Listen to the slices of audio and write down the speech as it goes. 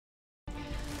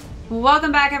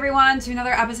Welcome back everyone to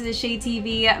another episode of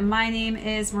ShadeTV. My name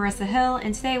is Marissa Hill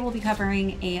and today we'll be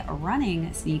covering a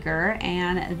running sneaker,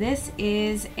 and this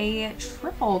is a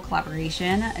triple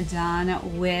collaboration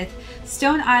done with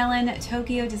Stone Island,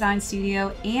 Tokyo Design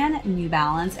Studio, and New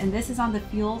Balance, and this is on the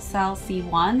Fuellcell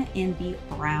C1 in the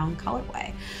brown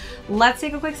colorway. Let's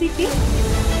take a quick sneak peek.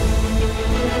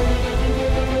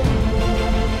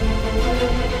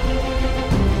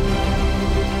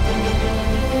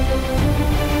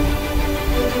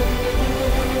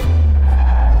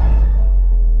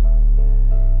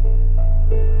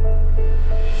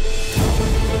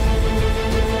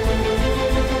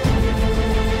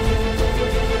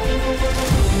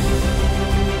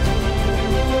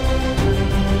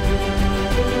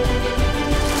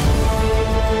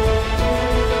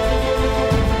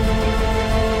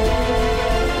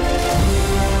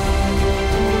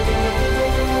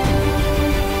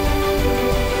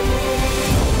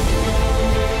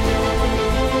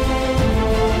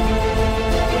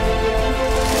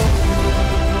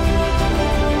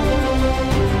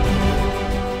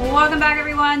 Welcome back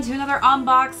everyone to another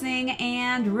unboxing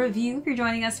and review. If you're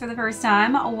joining us for the first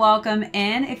time, welcome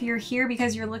in. If you're here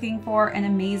because you're looking for an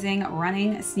amazing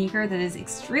running sneaker that is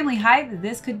extremely hyped,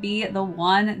 this could be the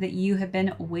one that you have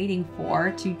been waiting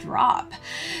for to drop.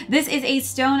 This is a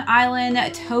Stone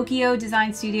Island, Tokyo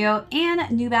Design Studio, and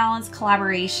New Balance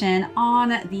collaboration on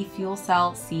the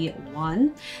Fuellcell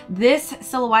C1. This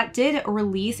silhouette did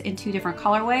release in two different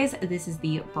colorways. This is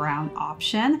the brown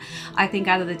option. I think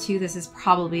out of the two, this is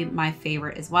probably my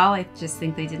favorite as well. I just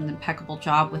think they did an impeccable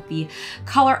job with the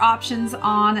color options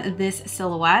on this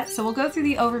silhouette. So we'll go through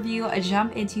the overview, a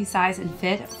jump into size and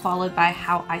fit, followed by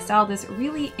how I style this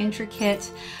really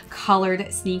intricate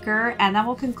colored sneaker, and then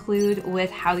we'll conclude with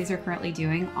how these are currently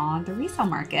doing on the resale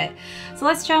market. So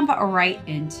let's jump right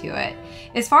into it.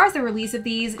 As far as the release of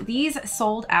these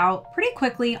sold out pretty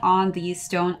quickly on the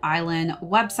Stone Island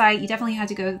website. You definitely had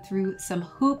to go through some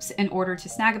hoops in order to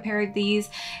snag a pair of these,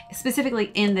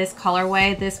 specifically in this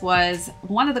colorway. This was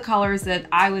one of the colors that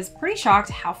I was pretty shocked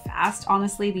how fast,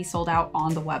 honestly, these sold out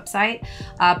on the website.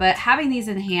 But having these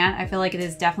in hand, I feel like it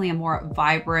is definitely a more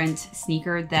vibrant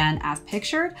sneaker than as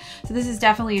pictured. So this is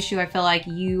definitely a shoe I feel like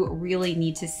you really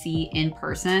need to see in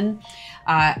person.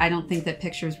 I don't think that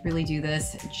pictures really do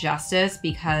this justice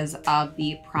because of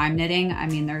the prime knitting. I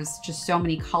mean, there's just so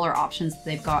many color options that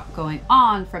they've got going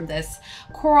on, from this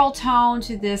coral tone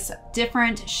to this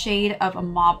different shade of a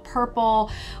mauve purple,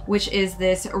 which is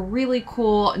this really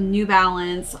cool New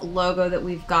Balance logo that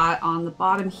we've got on the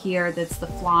bottom here. That's the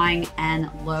flying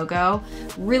N logo.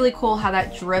 Really cool how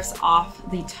that drifts off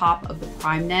the top of the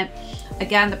prime knit.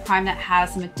 Again, the prime knit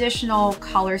has some additional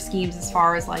color schemes as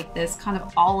far as like this kind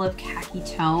of olive khaki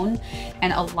tone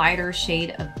and a lighter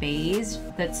shade of beige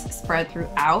that's spread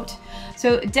throughout.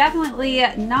 So definitely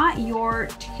not your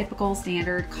typical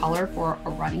standard color for a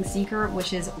running sneaker,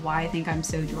 which is why I think I'm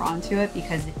so drawn to it,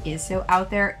 because it is so out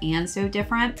there and so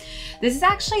different. This is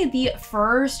actually the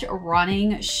first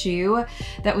running shoe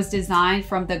that was designed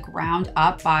from the ground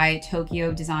up by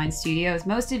Tokyo Design Studios.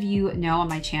 Most of you know on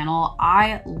my channel,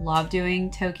 I love doing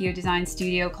Tokyo Design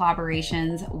Studio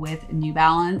collaborations with New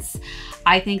Balance.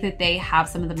 I think that they have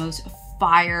some of the most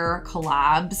fire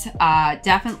collabs,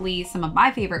 definitely some of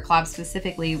my favorite collabs,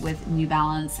 specifically with New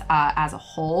Balance as a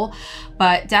whole,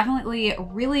 but definitely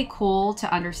really cool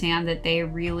to understand that they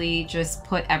really just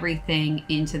put everything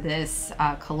into this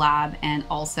collab and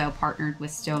also partnered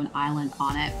with Stone Island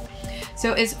on it.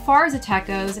 So as far as the tech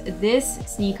goes, this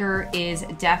sneaker is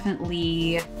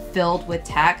definitely filled with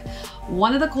tech.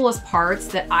 One of the coolest parts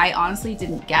that I honestly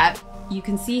didn't get, you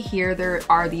can see here there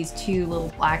are these two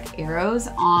little black arrows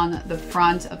on the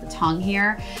front of the tongue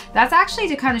here. That's actually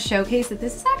to kind of showcase that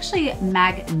this is actually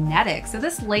magnetic. So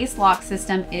this lace lock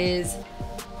system is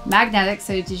magnetic.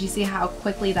 So did you see how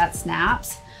quickly that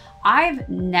snaps? I've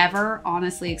never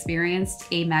honestly experienced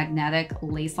a magnetic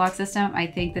lace lock system. I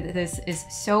think that this is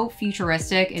so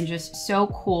futuristic and just so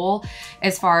cool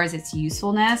as far as its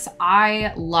usefulness.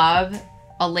 I love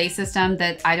a lace system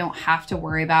that I don't have to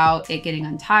worry about it getting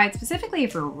untied, specifically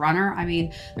if you're a runner. I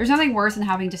mean, there's nothing worse than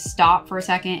having to stop for a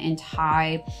second and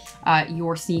tie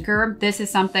your sneaker. This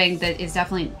is something that is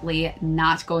definitely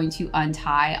not going to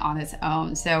untie on its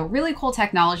own. So really cool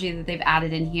technology that they've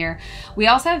added in here. We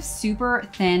also have super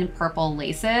thin purple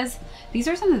laces. These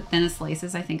are some of the thinnest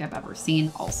laces I think I've ever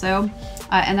seen also.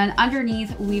 And then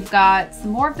underneath, we've got some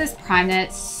more of this prime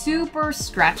knit, super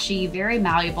stretchy, very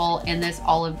malleable in this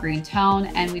olive green tone.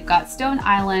 And we've got Stone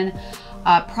Island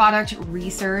product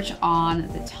research on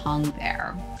the tongue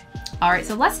there. All right,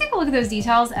 so let's take a look at those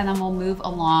details and then we'll move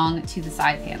along to the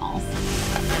side panels.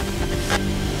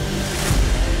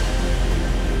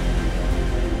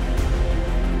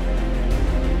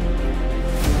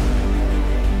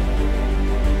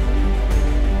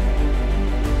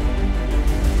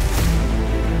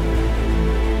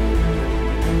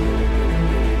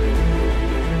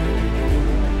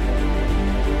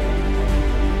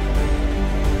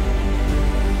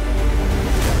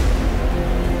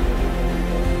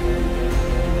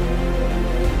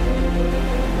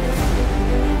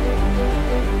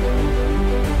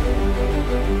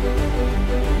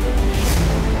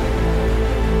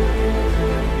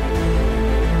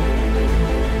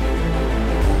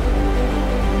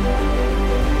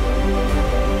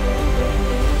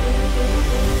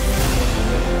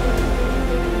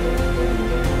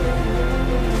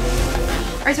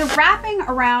 All right, so wrapping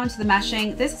around to the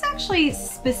meshing, this is actually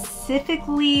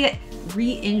specifically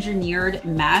re-engineered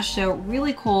mesh. So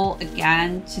really cool,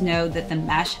 again, to know that the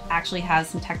mesh actually has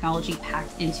some technology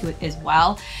packed into it as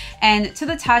well. And to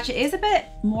the touch, it is a bit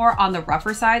more on the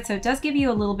rougher side. So it does give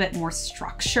you a little bit more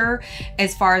structure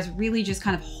as far as really just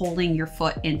kind of holding your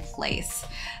foot in place.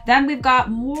 Then we've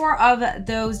got more of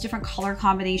those different color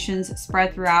combinations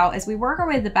spread throughout. As we work our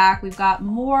way to the back, we've got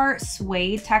more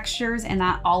suede textures in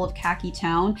that olive khaki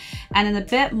tone, and then a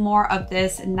bit more of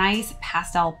this nice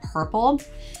pastel purple.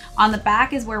 On the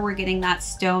back is where we're getting that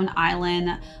Stone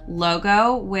Island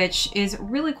logo, which is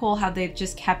really cool how they've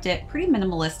just kept it pretty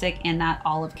minimalistic in that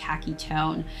olive khaki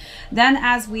tone. Then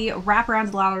as we wrap around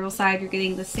to the lateral side, you're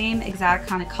getting the same exact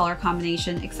kind of color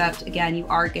combination, except again, you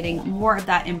are getting more of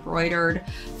that embroidered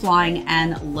flying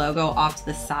N logo off to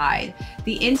the side.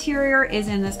 The interior is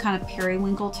in this kind of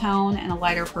periwinkle tone and a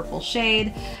lighter purple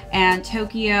shade, and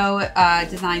Tokyo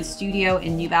Design Studio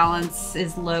in New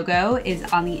Balance's logo is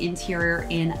on the interior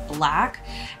in black.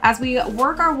 As we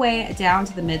work our way down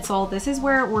to the midsole, this is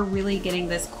where we're really getting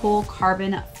this cool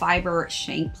carbon fiber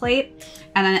shank plate.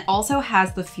 And then it also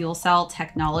has the Fuelcell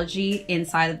technology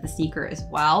inside of the sneaker as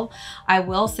well. I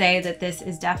will say that this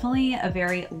is definitely a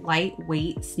very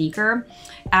lightweight sneaker,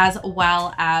 as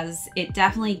well as it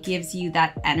definitely gives you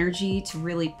that energy to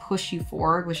really push you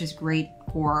forward, which is great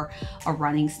for a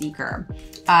running sneaker.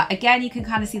 Again, you can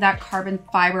kind of see that carbon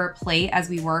fiber plate as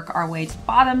we work our way to the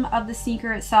bottom of the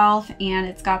sneaker itself, and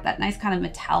it's got that nice kind of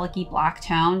metallic-y black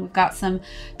tone. We've got some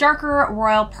darker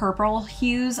royal purple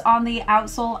hues on the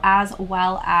outsole, as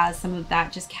well as some of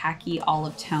that just khaki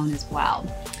olive tone as well.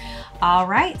 All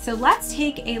right, so let's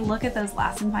take a look at those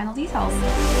last and final details.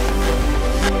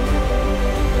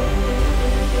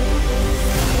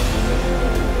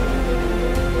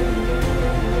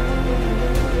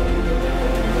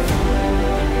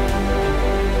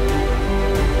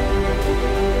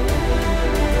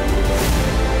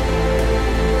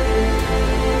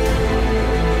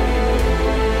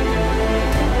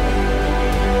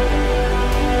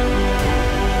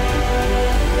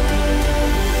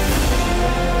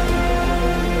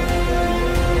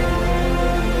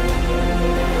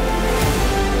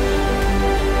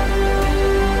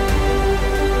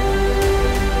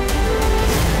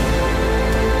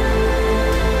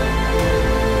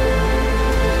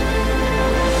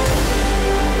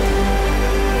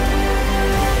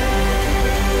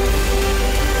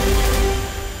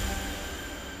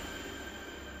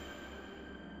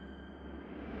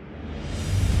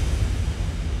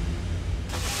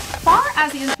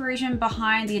 As the inspiration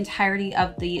behind the entirety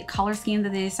of the color scheme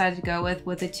that they decided to go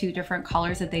with the two different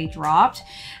colors that they dropped,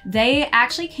 they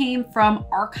actually came from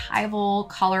archival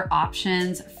color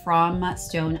options from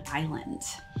Stone Island.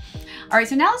 All right,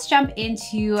 so now let's jump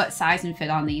into size and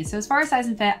fit on these. So as far as size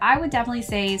and fit, I would definitely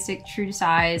say stick true to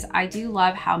size. I do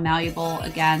love how malleable,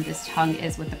 again, this tongue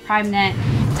is with the prime knit.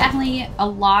 Definitely a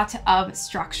lot of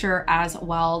structure as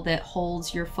well that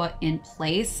holds your foot in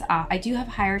place. I do have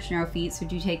higher to narrow feet, so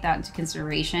do take that into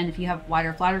consideration. If you have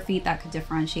wider, flatter feet, that could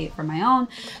differentiate from my own,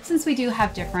 since we do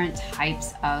have different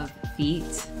types of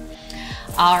feet.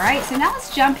 All right, so now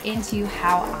let's jump into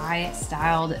how I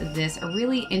styled this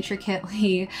really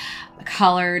intricately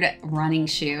colored running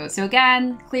shoe. So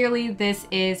again, clearly this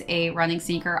is a running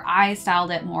sneaker. I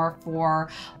styled it more for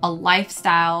a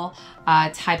lifestyle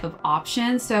type of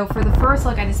option. So for the first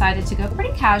look, I decided to go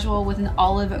pretty casual with an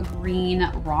olive green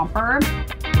romper.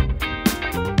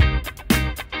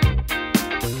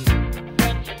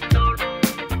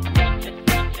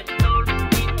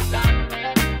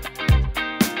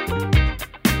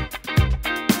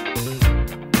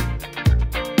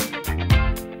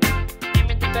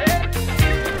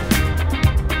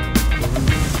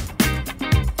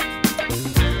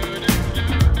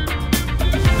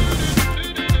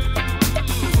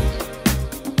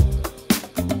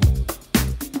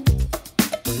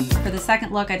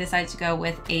 Second look, I decided to go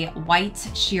with a white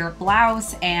sheer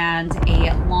blouse and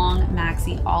a long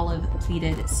maxi olive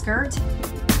pleated skirt.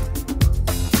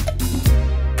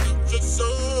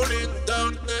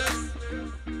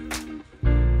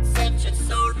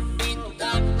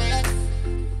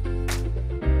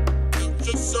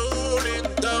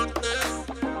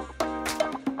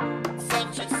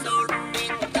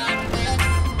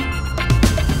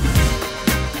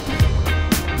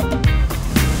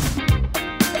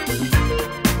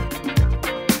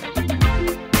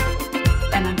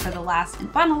 Last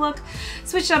and final look,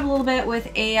 switched up a little bit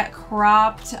with a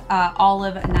cropped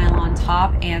olive nylon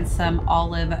top and some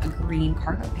olive green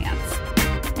cargo pants.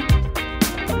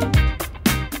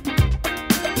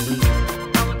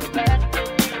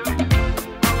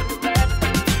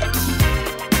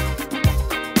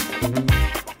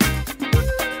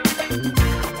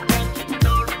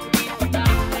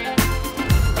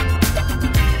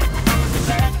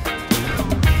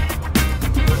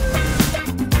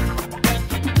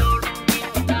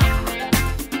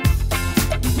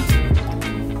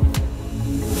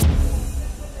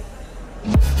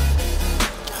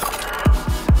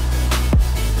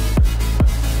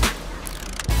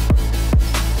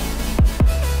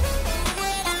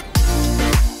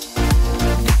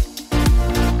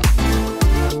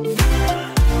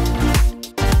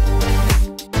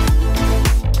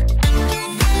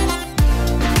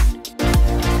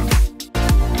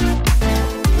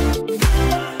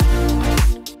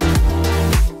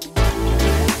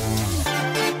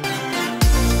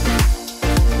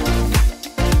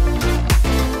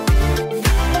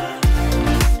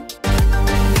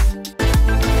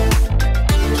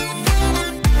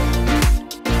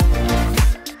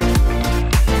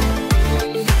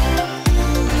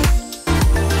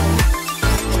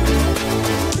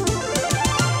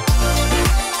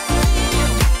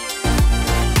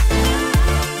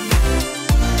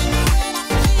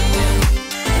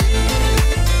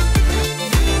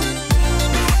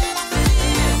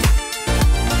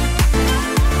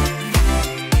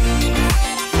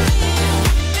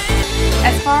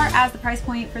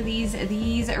 Sensibilities.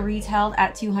 These retailed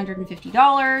at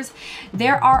 $250.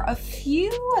 There are a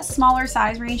few smaller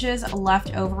size ranges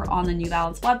left over on the New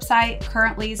Balance website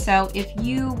currently. So if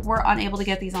you were unable to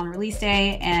get these on release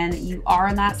day and you are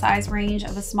in that size range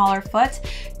of a smaller foot,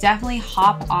 definitely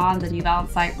hop on the New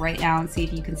Balance site right now and see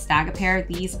if you can snag a pair.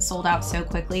 These sold out so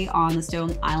quickly on the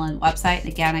Stone Island website. And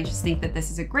again, I just think that this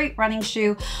is a great running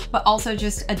shoe, but also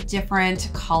just a different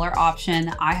color option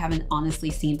I haven't honestly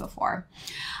seen before.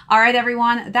 All right,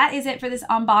 everyone, that is it for this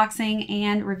unboxing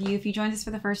and review. If you joined us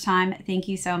for the first time, thank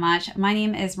you so much. My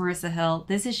name is Marissa Hill.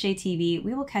 This is ShadeTV.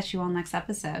 We will catch you on next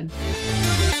episode.